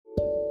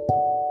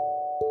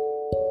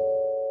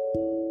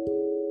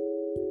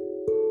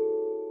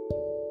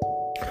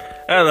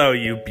Hello,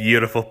 you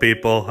beautiful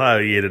people. How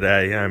are you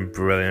today? I'm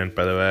brilliant,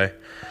 by the way.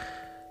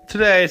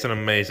 Today is an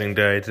amazing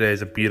day. Today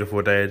is a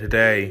beautiful day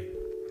today.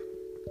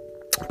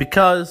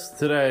 Because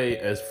today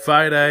is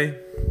Friday.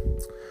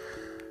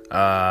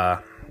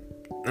 And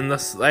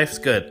life's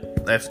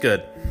good. Life's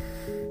good.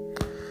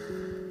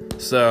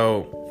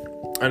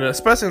 So, and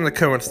especially in the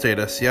current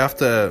status, you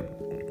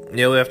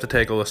really have to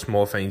take all the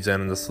small things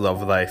in just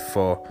love life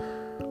for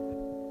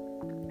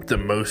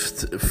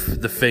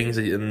the things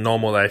that in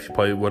normal life you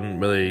probably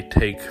wouldn't really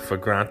take for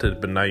granted,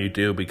 but now you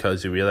do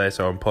because you realize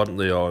how important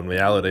they are in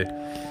reality.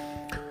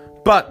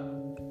 But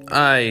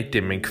I,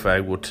 Damien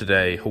Craig, will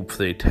today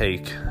hopefully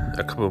take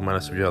a couple of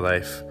minutes of your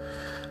life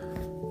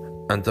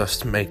and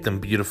just make them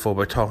beautiful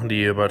by talking to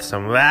you about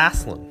some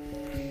wrestling.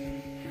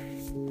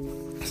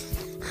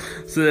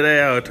 So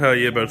today I'll tell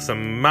you about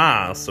some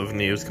massive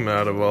news coming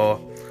out of Raw.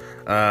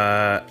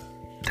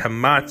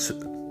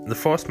 The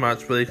first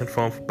match really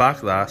confirmed for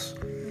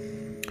Backlash.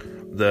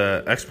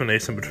 The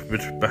explanation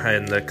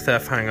behind the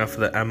cliffhanger for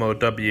the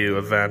MOW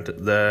event.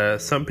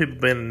 Some people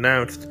been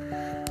announced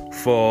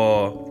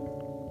for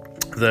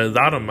the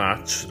ladder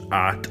match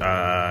at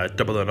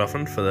Double or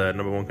Nothing for the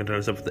number one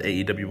contenders for the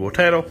AEW World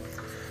title.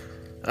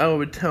 I will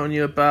be telling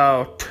you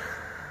about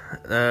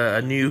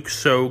a new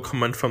show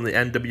coming from the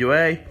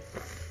NWA.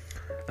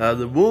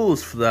 The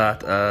rules for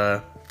that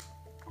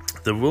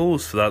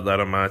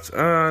ladder match,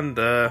 and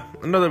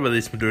another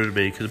release from WWE,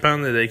 because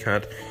apparently they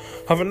can't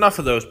have enough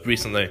of those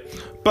recently.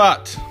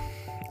 But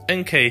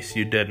in case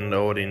you didn't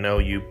already know,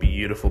 you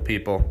beautiful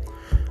people,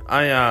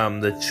 I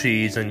am the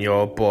cheese in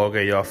your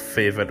burger, your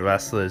favorite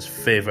wrestler's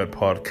favorite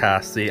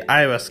podcast, the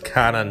Iris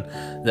Cannon,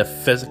 the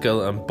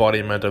physical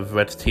embodiment of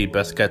Ritz Tea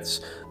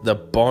Biscuits, the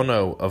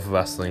Bono of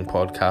wrestling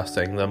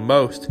podcasting, the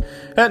most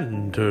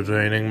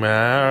entertaining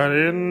man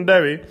in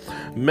Derry,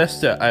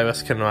 Mr.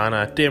 Iris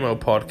Canrana, Demo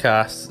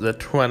Podcast, the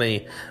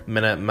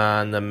 20-minute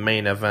man, the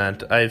main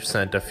event. I've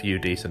sent a few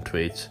decent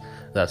tweets,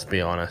 let's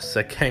be honest.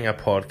 The king of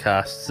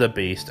podcasts, the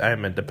beast.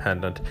 I'm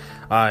independent.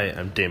 I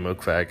am Demo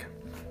Craig.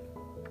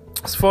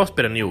 This first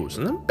bit of news,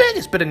 and the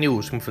biggest bit of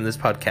news coming from this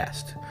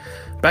podcast.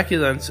 Becky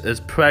Lynch is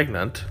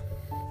pregnant,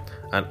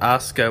 and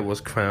Asuka was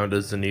crowned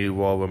as the new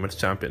Raw Women's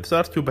Champion. So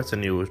that's two bits of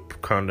news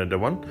crowned into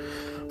one.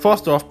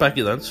 First off,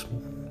 Becky Lynch.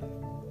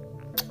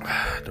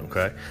 Don't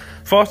cry.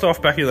 First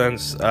off, Becky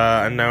Lynch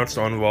announced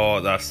on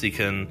Raw that she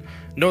can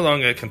no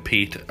longer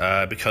compete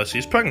because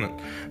she's pregnant.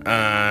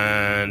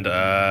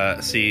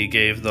 And she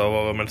gave the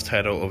Raw Women's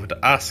title over to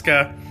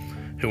Asuka,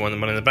 who won the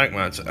Money in the Bank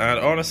match. And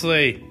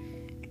honestly,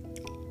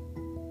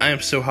 I am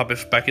so happy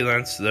for Becky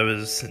Lynch. There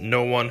is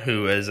no one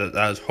who is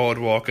as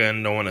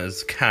hardworking, no one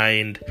as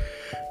kind,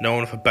 no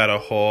one with a better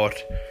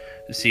heart.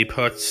 She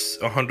puts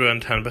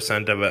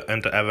 110% of it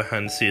into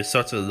everything. She is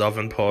such a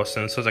loving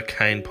person, such a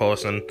kind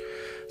person,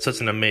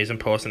 such an amazing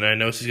person. And I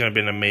know she's going to be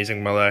an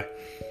amazing mother.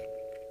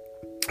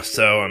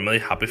 So I'm really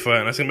happy for it.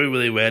 And it's going to be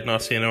really weird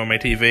not seeing her on my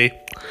TV,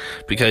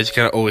 because you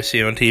can't always see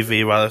her on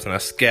TV rather than a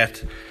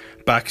skit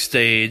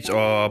backstage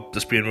or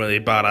just being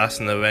really badass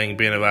in the ring,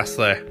 being a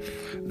wrestler.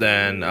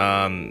 Then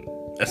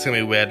it's gonna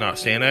be weird not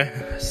seeing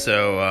her.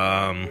 So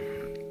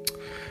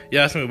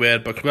yeah, it's gonna be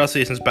weird. But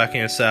congratulations, Becky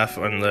and Seth,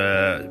 on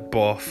the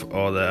birth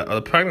or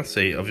the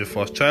pregnancy of your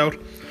first child.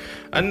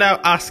 And now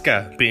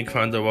Asuka being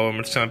crowned the Raw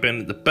Women's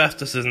Champion, the best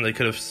decision they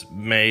could have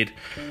made.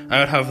 I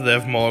would have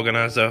Liv Morgan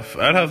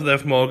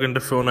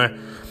dethrone her,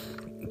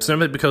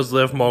 simply because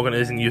Liv Morgan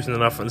isn't using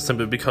enough, and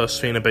simply because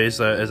Shayna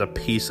Baszler is a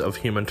piece of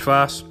human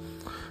trash.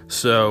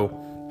 So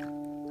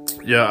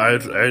yeah,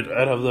 I'd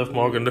have Liv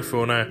Morgan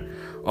dethrone her,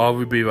 or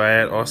Ruby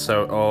Riott,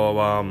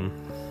 or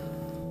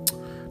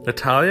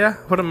Natalya.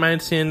 Wouldn't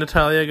mind seeing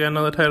Natalya get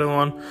another title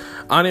on.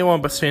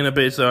 Anyone but Shayna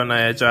Baszler and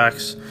Nia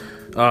Jax.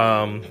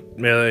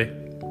 Really.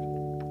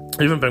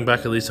 Even bring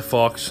back Lisa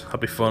Fox. That'd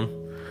be fun.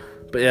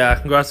 But yeah,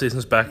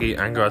 congratulations Becky,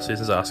 and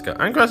congratulations Asuka, and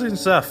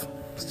congratulations Seth.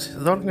 A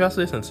lot of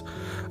congratulations.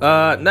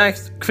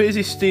 Next,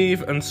 Crazy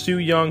Steve and Su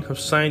Yung have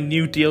signed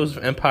new deals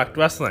with Impact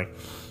Wrestling.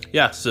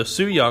 Yeah, so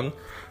Su Yung,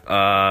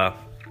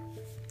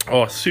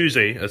 or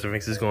Susie, as I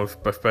think she's going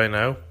by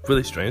now,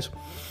 really strange,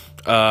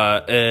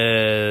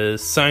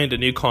 is signed a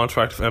new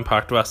contract with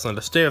Impact Wrestling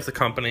to stay with the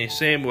company.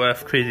 Same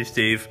with Crazy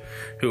Steve,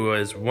 who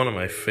is one of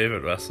my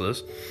favourite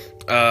wrestlers,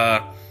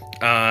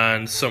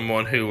 and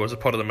someone who was a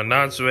part of the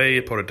Menagerie,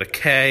 a part of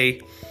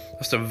Decay.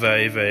 Just a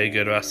very, very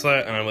good wrestler,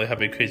 and I'm really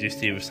happy Crazy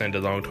Steve has signed a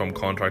long-term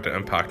contract at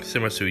Impact.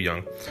 Same with Su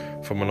Yung,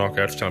 former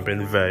Knockouts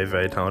champion, very,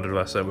 very talented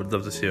wrestler. Would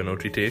love to see her on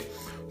OTT.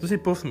 Would see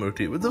both of them on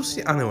OTT. Would love to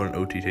see anyone on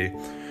OTT,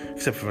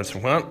 except for Vince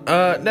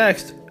McMahon.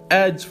 Next,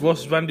 Edge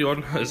vs Randy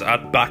Orton is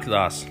at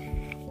Backlash.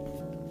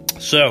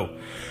 So,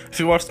 if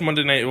you watched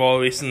Monday Night Raw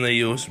recently,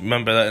 you'll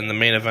remember that in the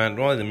main event,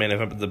 well, the main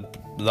event, but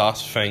the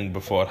last thing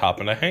before it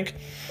happened, I think.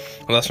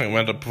 The last thing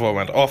before it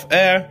went off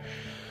air,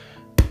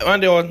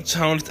 Randy Orton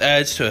challenged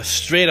Edge to a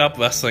straight-up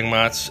wrestling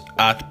match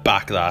at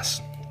Backlash.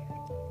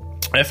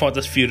 I thought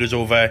this feud was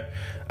over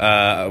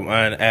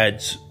when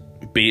Edge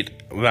beat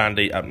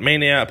Randy at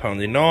Mania.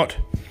 Apparently not.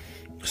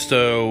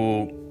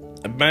 So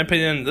In my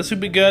opinion, this would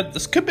be good.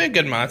 This could be a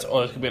good match,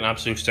 or this could be an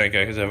absolute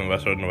stinker because I haven't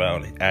wrestled in a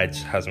while.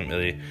 Edge hasn't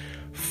really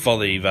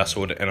fully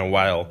wrestled in a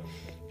while.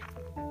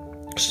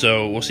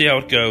 So we'll see how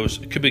it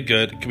goes. It could be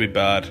good, it could be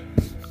bad.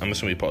 I'm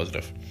just going to be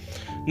positive.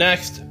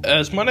 Next,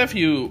 as many of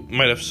you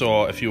might have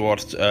saw if you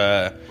watched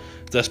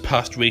this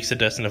past week's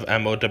edition of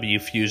MOW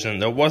Fusion,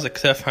 there was a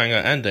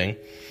cliffhanger ending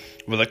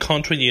with a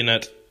Contra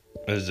unit,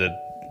 as a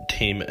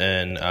team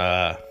in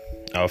a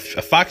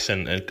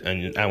faction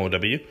in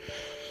MOW,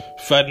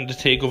 threatening to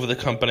take over the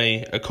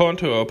company. According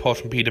to a report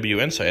from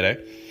PW Insider,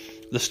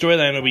 the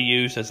storyline will be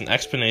used as an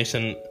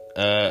explanation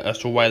as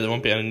to why there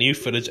won't be any new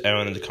footage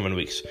airing in the coming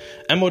weeks.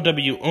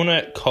 MOW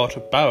owner Carter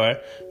Bauer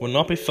will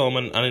not be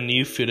filming any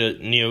new footage.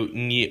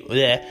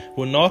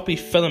 Will not be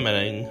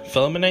filming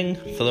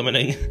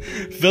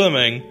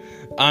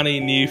any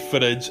new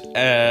footage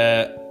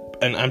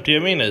in empty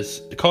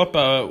arenas. Carter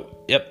Bauer,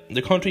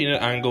 the Contra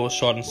unit angle was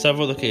shot in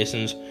several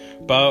locations.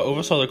 Bauer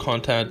oversaw the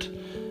content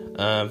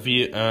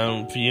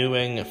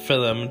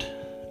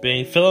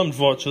being filmed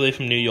virtually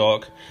from New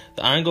York.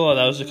 The angle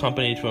allows the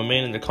company to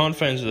remain in the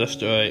confines of the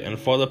story and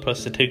further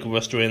push the takeover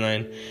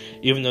storyline,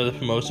 even though the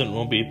promotion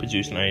won't be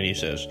producing any new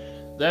shows.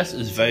 This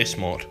is very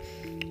smart.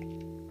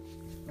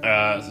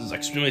 This is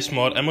extremely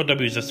smart. MOW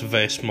is just a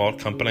very smart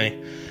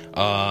company.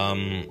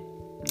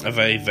 A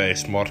very, very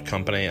smart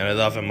company, and I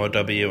love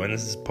MOW, and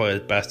this is probably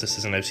the best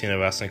decision I've seen a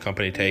wrestling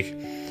company take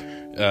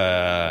in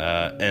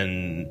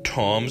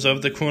terms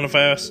of the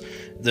coronavirus.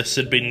 There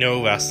should be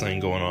no wrestling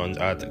going on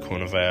at the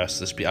coronavirus.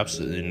 There should be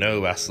absolutely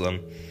no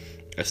wrestling.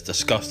 It's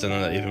disgusting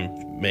that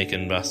even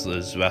making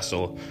wrestlers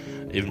wrestle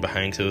even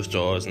behind closed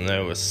doors, and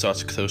there was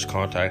such close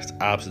contact.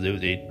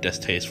 Absolutely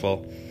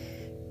distasteful.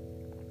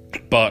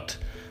 But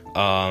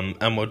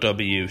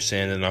MOW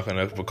saying they're not going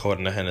to record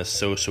in the hen is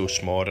so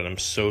smart, and I'm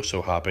so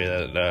happy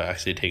that they're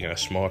actually taking a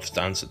smart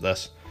stance at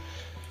this.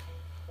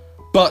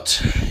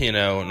 But,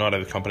 not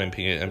every company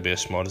can be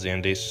as smart as the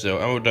Indies. So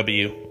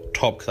MOW,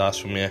 top class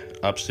from me,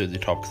 absolutely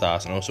top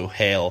class. And also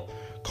hail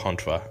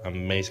Contra,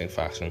 amazing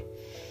faction.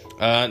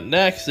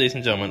 Next, ladies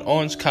and gentlemen,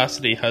 Orange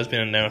Cassidy has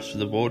been announced for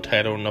the World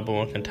Title number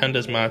 1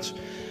 contenders match.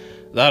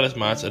 That is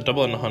match, a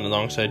double in the hunt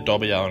alongside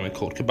Darby Allin and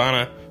Colt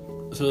Cabana.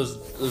 So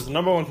there's the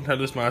number 1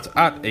 contenders match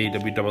at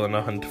AEW Double in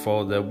the Hunt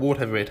for the World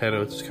Heavyweight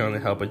title, which is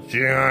currently held by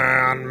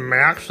Jon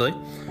Moxley.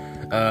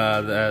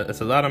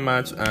 It's a ladder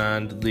match,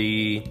 and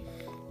the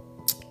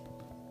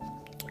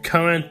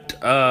current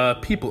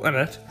people in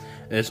it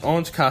is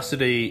Orange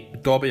Cassidy,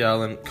 Darby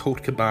Allin,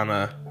 Colt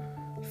Cabana,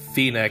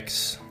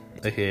 Phoenix,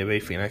 aka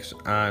Ray Phoenix,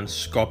 and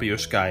Scorpio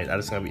Sky. That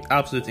is going to be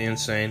absolutely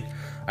insane.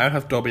 I would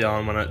have Darby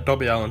Allin win it.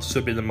 Darby Allin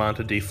should be the man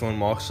to dethrone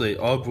Moxley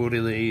or Brody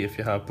Lee if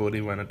you have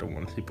Brody win. I don't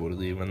want to see Brody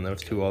Lee win,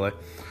 it's too early.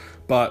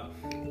 But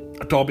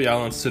Darby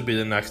Allin should be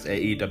the next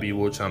AEW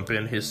World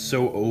Champion. He's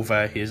so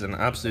over. He's an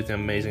absolutely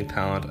amazing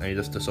talent, and he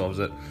just deserves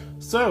it.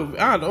 So,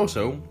 and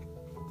also,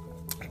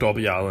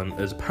 Darby Allin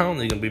is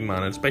apparently going to be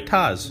managed by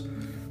Taz.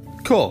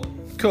 Cool.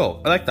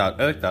 I like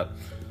that.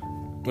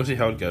 We'll see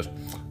how it goes.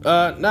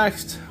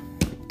 Next,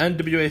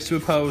 NWA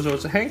Superpower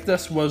Results. I think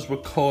this was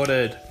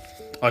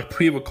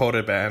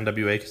pre-recorded by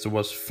NWA because there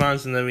was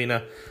fans in the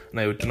arena, and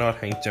I do not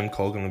think Jim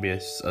Corgan will be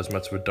as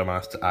much of a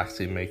dumbass to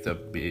actually make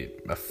that be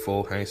a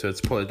full thing, so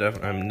it's probably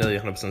different. I'm nearly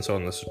 100%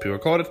 certain this was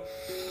pre-recorded.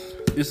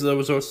 These are the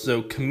results.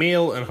 So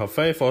Camille in her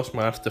very first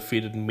match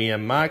defeated Mia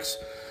Max.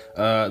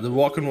 The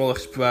Rock and Roll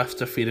Express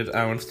defeated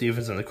Aaron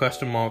Stevens and the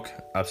Question Mark.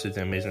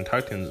 Absolutely amazing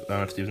tag team.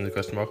 Aaron Stevens and the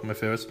Question Mark are my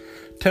favourites.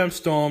 Tim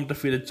Storm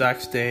defeated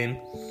Jack Stain.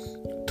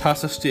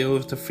 Tassa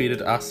Steelz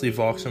defeated Ashley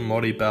Vox and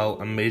Marty Bell.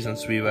 Amazing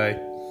three-way.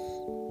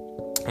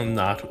 And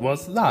that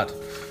was that.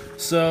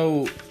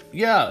 So,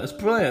 yeah, it's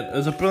brilliant. It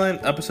was a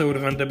brilliant episode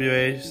of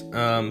NWA's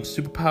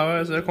Superpower,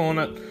 as they're calling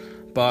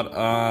it. But,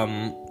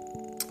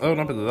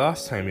 not be the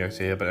last time you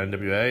actually hear about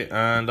NWA.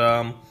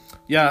 And,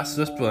 yeah, so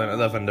that's brilliant. I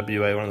love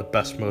NWA, one of the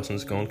best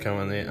promotions going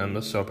currently, and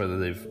the super that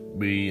they've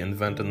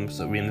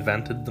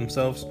reinvented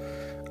themselves.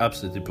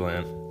 Absolutely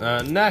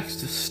brilliant.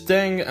 Next,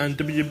 Sting and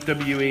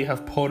WWE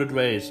have parted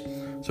ways.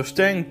 So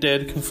Sting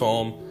did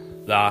confirm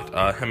that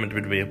him and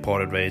WWE have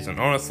parted ways, and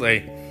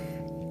honestly,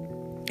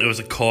 it was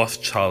a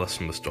cost chalice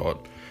from the start.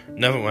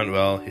 Never went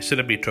well. He should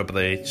have beat Triple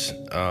H.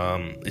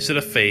 He should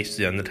have faced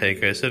The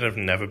Undertaker. He should have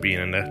never been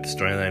in a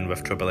storyline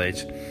with Triple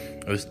H.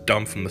 It was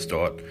dumb from the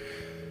start.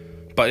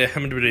 But yeah,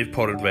 him and WWE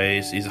parted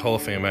ways. He's a Hall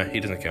of Famer. He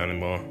doesn't care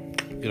anymore.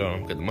 Good on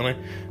him. Get the money.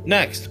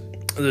 Next,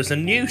 there's a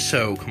new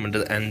show coming to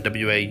the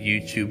NWA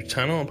YouTube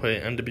channel. Probably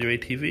NWA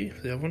TV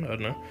if they have one. I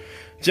don't know.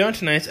 During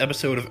tonight's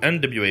episode of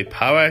NWA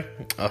Power,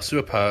 or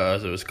Superpower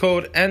as it was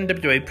called,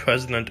 NWA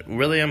President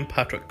William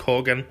Patrick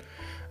Corgan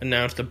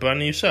announced a brand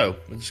new show,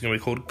 which is going to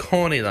be called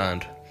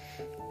Cornyland.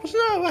 Wasn't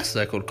there a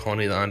wrestler called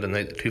Cornyland in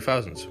the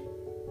 2000s?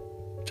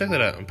 Check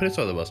that out. I'm pretty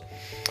sure there was.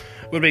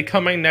 Will be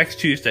coming next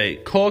Tuesday.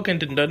 Corgan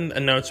didn't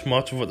announce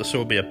much of what the show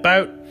will be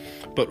about,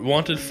 but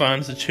wanted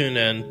fans to tune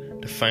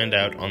in to find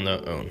out on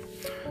their own.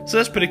 So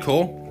that's pretty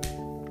cool.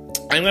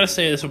 I'm going to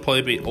say this will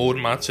probably be old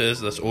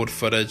matches, this old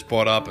footage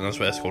brought up, and that's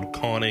why it's called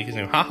Corny,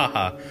 because ha ha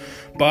ha.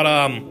 But,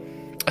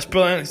 it's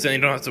brilliant because then you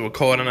don't have to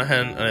record any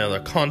other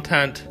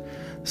content.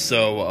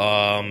 So,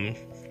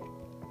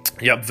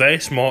 yeah, very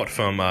smart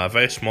from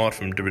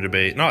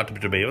WWE. Not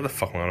WWE, what the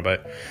fuck am I on about?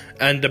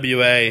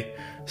 NWA.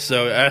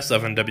 So,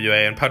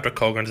 S11WA, and Patrick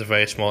Hogan's a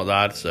very smart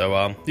lad.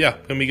 So, yeah,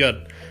 gonna be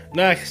good.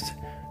 Next,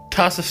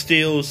 Tasha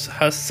Steelz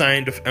has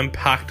signed with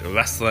Impact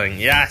Wrestling.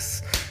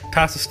 Yes,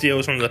 Tasha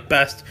Steelz, one of the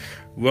best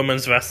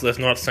women's wrestlers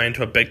not signed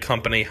to a big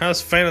company, has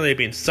finally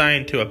been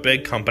signed to a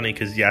big company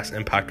because, yes,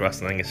 Impact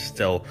Wrestling is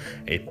still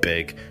a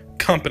big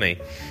company.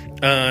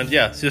 And,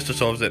 yeah, Sister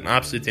Solves it, an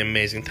absolutely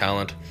amazing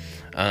talent.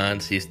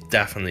 And he's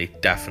definitely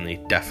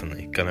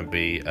going to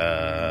be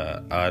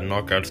a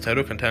Knockouts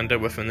title contender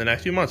within the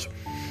next few months.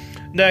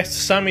 Next,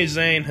 Sami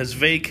Zayn has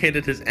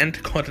vacated his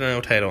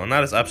Intercontinental title, and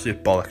that is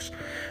absolute bollocks.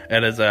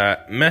 It is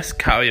a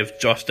miscarry of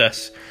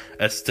justice.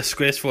 It's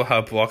disgraceful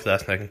how Brock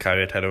Lesnar can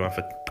carry a title around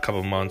for a couple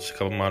of months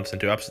and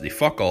do absolutely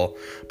fuck all.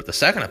 But the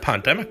second a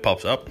pandemic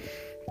pops up,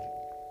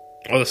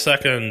 or the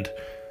second,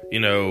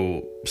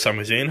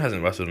 Sami Zayn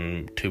hasn't wrestled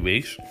in 2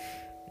 weeks,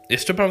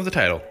 he's stripped off the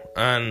title.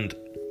 And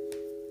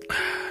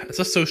it's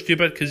just so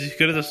stupid because you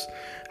could have just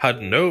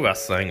had no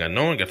wrestling and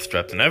no one gets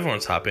stripped and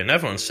everyone's happy and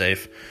everyone's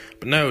safe.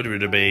 But now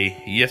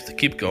WWE, you have to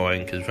keep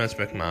going because Vince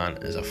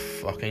McMahon is a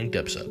fucking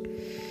dipset.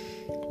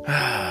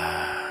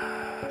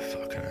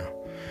 Fucking hell.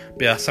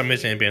 But yeah, Sami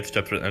Zayn being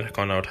stripped with the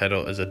Intercontinental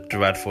title is a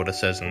dreadful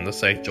decision.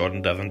 Just like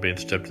Jordan Devlin being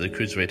stripped with the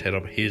Cruiserweight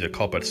title, but he's a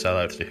corporate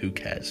sellout, so who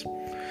cares?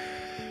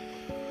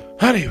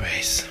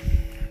 Anyways.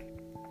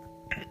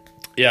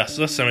 Yeah,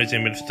 so Sami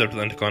Zayn being stripped with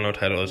the Intercontinental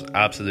title is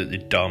absolutely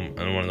dumb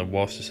and one of the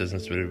worst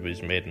decisions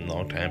WWE's made in a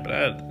long time. But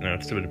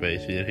it's WWE,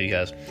 so who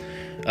cares?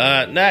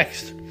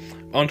 Next,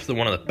 on to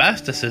one of the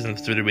best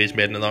decisions WWE's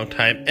made in a long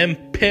time.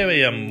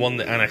 Imperium won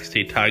the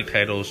NXT tag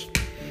titles.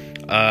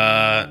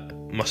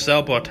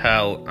 Marcel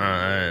Bartel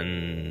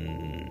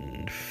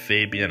and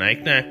Fabian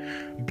Aichner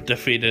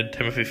defeated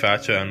Timothy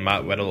Thatcher and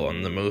Matt Riddle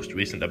on the most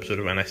recent episode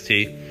of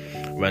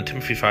NXT, when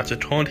Timothy Thatcher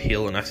turned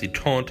heel and actually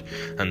turned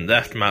and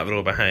left Matt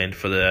Riddle behind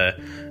for the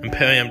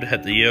Imperium to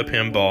hit the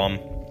European Bomb,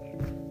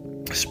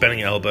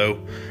 spinning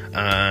elbow,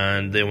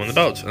 and they won the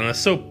belts. And it's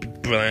so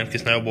brilliant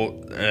because now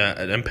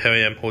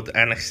Imperium hold the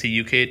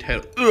NXT UK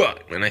title.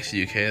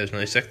 NXT UK, I was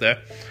really sick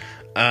there.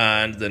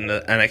 And then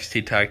the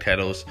NXT tag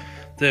titles.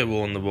 They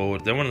rule the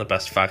world. They're one of the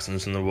best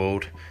factions in the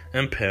world.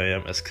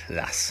 Imperium is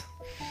class.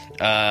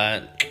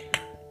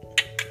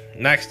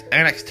 Next,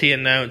 NXT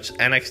announced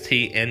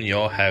NXT in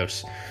Your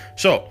House.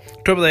 So,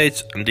 Triple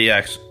H and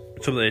DX.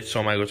 Triple H,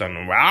 Shawn Michaels,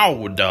 and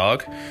Wow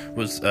Dog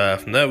was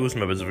from there was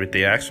members of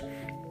DX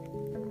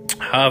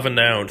have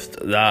announced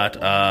that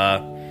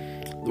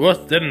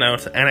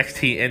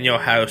NXT in Your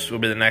House will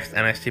be the next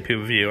NXT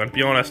pay-per-view. And to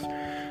be honest,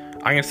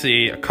 I can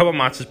see a couple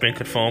matches being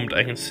confirmed.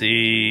 I can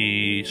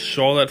see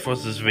Charlotte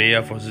versus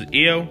Rhea versus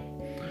Io.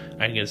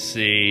 I can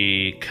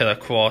see Killer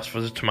Cross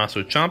versus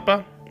Tommaso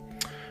Ciampa.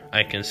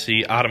 I can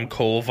see Adam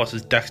Cole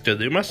versus Dexter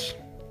Lumis.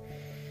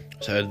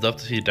 So I'd love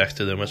to see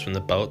Dexter Lumis win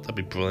the belt. That'd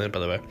be brilliant, by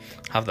the way.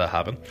 Have that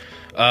happen.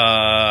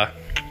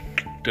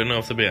 Don't know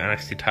if there'll be an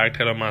NXT tag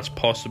title match,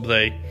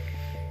 possibly.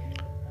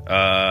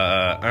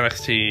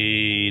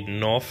 NXT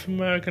North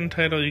American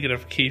title, you could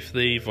have Keith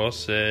Lee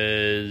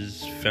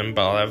versus Finn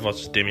Balor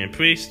versus Damian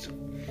Priest.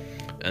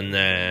 And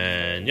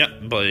then,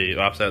 Billy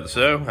wraps out the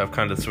show. Have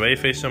Candice LeRae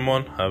face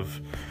someone,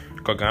 have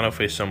Gargano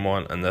face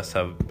someone, and let's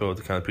have Bill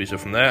the Candice Priest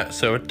from there.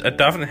 So I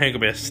definitely think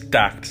it'll be a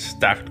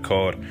stacked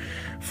card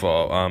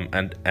for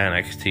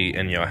NXT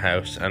in Your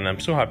House. And I'm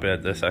so happy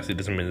that this actually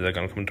doesn't mean that they're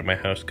going to come to my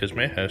house, because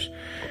my house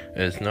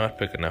is not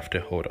big enough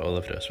to hold all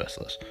of those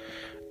wrestlers.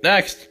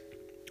 Next,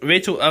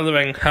 Rachel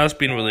Ellering has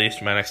been released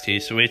from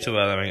NXT, so Rachel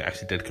Ellering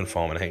actually did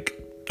confirm, I think,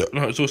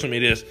 on social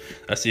media,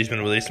 that she's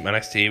been released from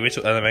NXT.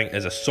 Rachel Ellering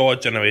is a Sword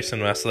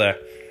Generation wrestler,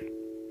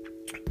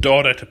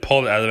 daughter to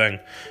Paul Ellering,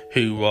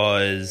 who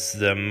was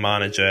the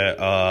manager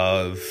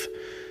of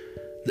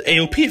the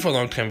AOP for a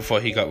long time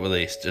before he got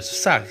released. It's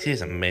sad,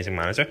 he's an amazing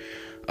manager.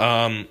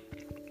 Rachel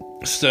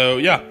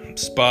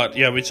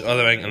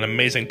Ellering, an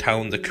amazing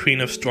talent, the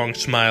queen of strong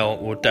smile,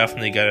 will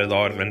definitely get a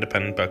lot of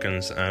independent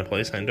bookings and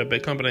probably sign to a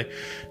big company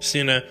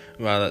sooner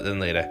rather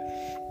than later.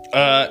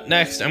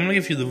 Next, I'm going to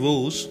give you the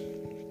rules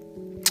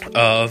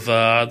of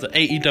the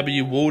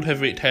AEW World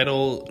Heavyweight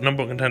Title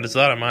number one contenders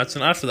ladder match,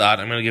 and after that,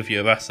 I'm going to give you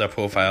a wrestler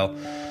profile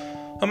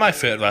of my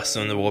favourite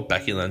wrestler in the world,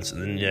 Becky Lynch,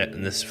 and then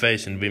in this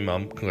version,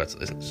 V-Mom,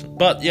 congratulations.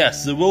 But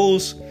yes, the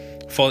rules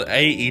for the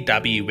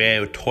AEW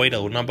World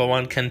Title number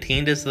one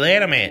contenders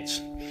ladder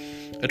match.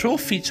 It will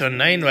feature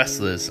 9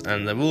 wrestlers,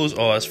 and the rules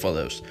are as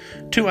follows.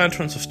 2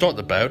 entrants will start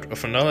the bout,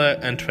 with another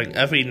entering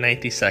every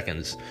 90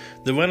 seconds.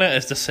 The winner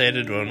is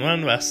decided when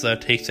one wrestler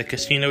takes a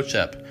casino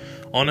chip,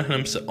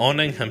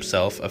 honoring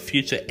himself a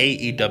future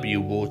AEW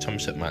World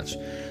Championship match.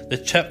 The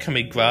chip can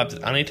be grabbed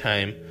at any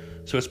time,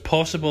 so it's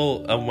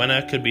possible a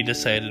winner could be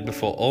decided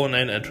before all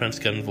 9 entrants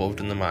get involved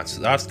in the match. So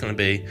that's going to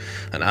be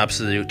an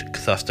absolute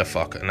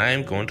clusterfuck, and I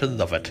am going to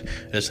love it.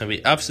 It's going to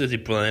be absolutely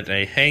brilliant, and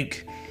I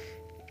think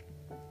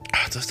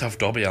just have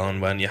Darby Allin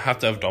win. You have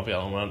to have Darby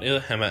Allin win, either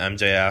him or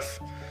MJF.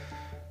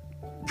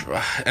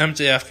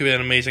 MJF could be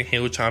an amazing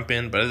heel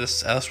champion, but I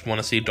just want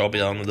to see Darby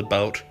Allin with the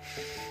belt.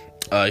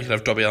 You could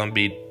have Darby Allin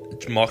beat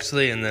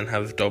Moxley and then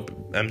have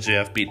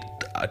MJF beat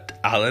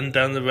Allin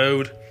down the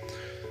road.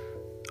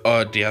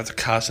 Or do you have to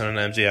cast in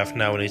an MJF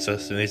now and he's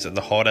at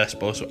the hottest,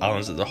 but also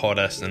Allen's at the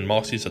hottest and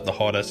Moxley's at the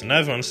hottest and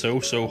everyone's so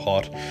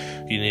hot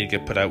you need to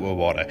get put out with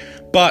water.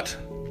 But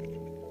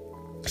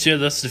so yeah,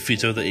 that's the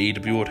future of the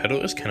AEW World title.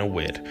 It's kind of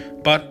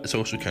weird, but it's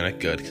also kind of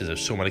good because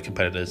there's so many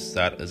competitors.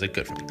 That is a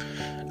good thing.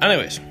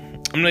 Anyways,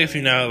 I'm going to give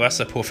you now the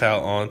rest of the profile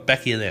on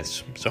Becky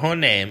Lynch. So her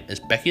name is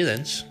Becky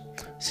Lynch.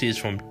 She is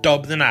from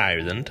Dublin,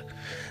 Ireland.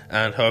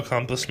 And her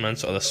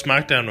accomplishments are the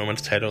SmackDown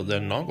Women's title, the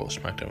inaugural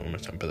SmackDown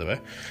Women's title, by the way,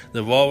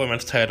 the Raw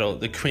Women's title,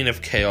 the Queen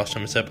of Chaos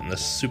Championship, and the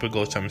Super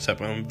Gold Championship.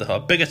 And her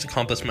biggest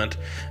accomplishment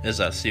is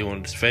that she will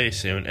very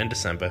soon, in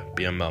December,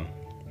 be a mum.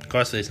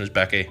 Congratulations,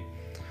 Becky.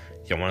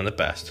 You're one of the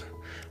best.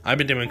 I've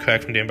been Damon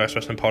Craig from the Impact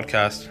Wrestling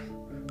Podcast.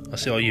 I'll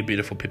see all you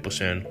beautiful people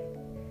soon.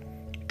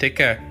 Take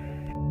care.